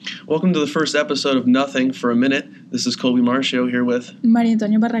Welcome to the first episode of Nothing for a Minute. This is Colby Marcio here with Maria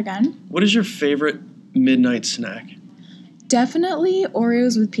Antonia Barragan. What is your favorite midnight snack? Definitely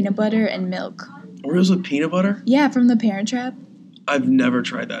Oreos with peanut butter and milk. Oreos with peanut butter? Yeah, from the Parent Trap. I've never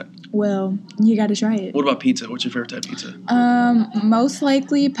tried that. Well, you gotta try it. What about pizza? What's your favorite type of pizza? Most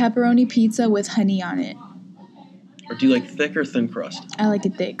likely pepperoni pizza with honey on it. Or do you like thick or thin crust? I like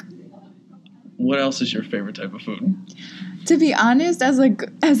it thick. What else is your favorite type of food? To be honest, as a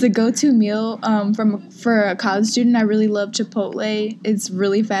go-to meal for a college student, I really love Chipotle. It's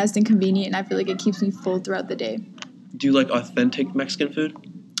really fast and convenient, and I feel like it keeps me full throughout the day. Do you like authentic Mexican food?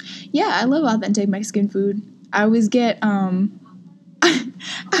 Yeah, I love authentic Mexican food. I always get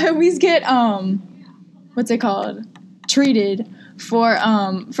what's it called? Treated for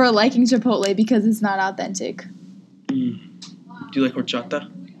liking Chipotle because it's not authentic. Do you like horchata?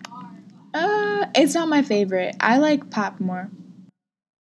 It's not my favorite. I like pop more.